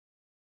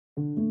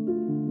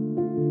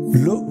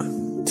Look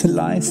to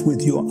life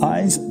with your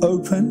eyes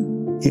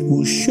open. It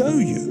will show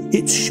you.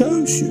 It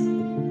shows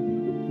you.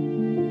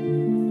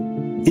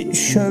 It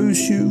shows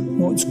you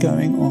what's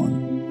going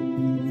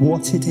on,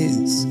 what it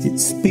is. It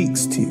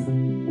speaks to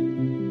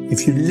you.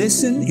 If you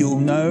listen, you'll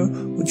know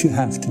what you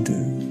have to do.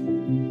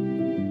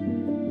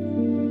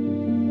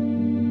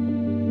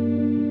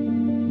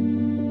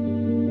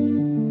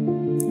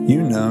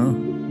 You know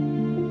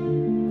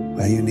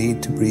where you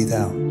need to breathe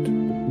out.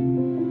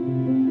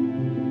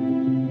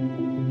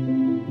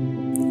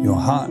 Your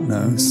heart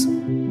knows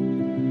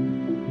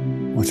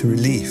what a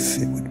relief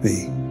it would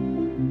be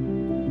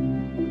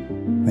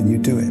when you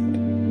do it.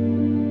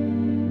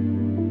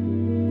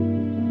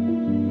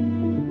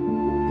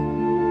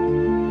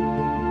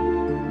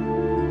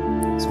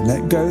 So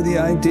let go the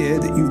idea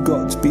that you've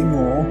got to be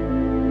more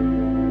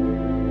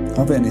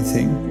of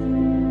anything.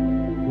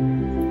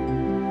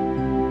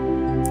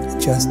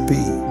 Just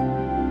be.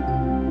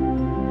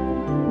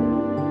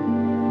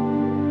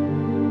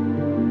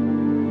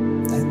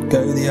 Let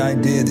go the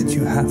idea that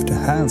you have to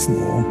have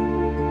more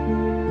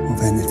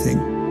of anything.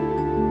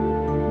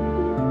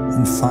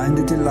 And find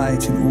a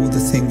delight in all the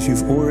things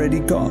you've already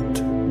got.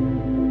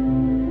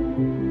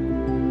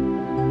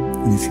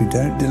 And if you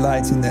don't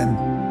delight in them,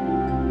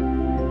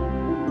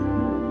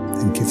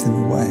 then give them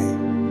away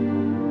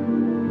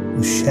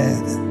or share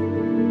them.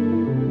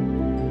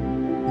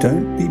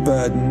 Don't be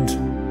burdened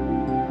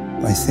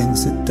by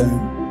things that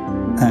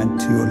don't add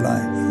to your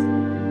life.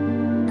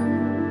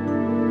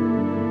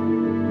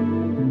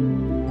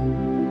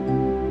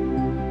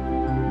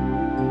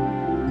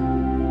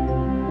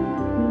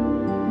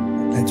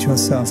 Let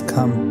yourself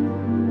come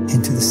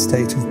into the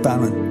state of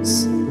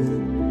balance.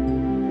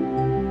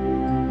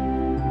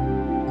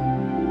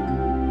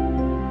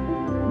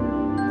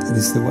 That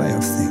is the way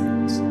of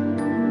things.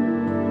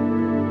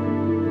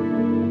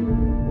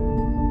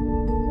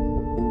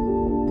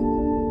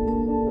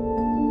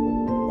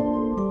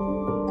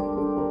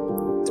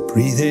 To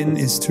breathe in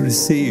is to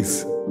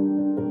receive,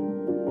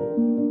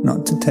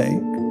 not to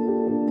take.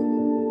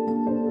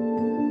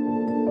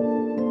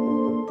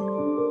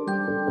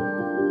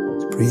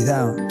 Breathe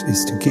out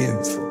is to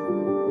give.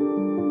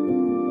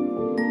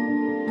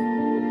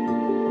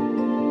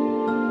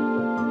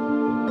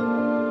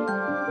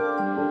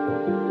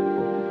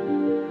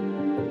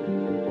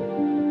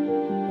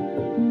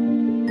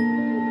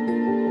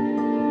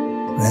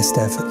 Rest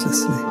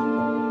effortlessly.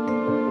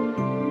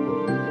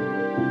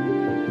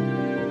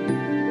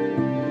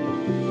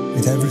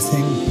 With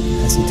everything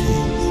as it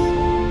is.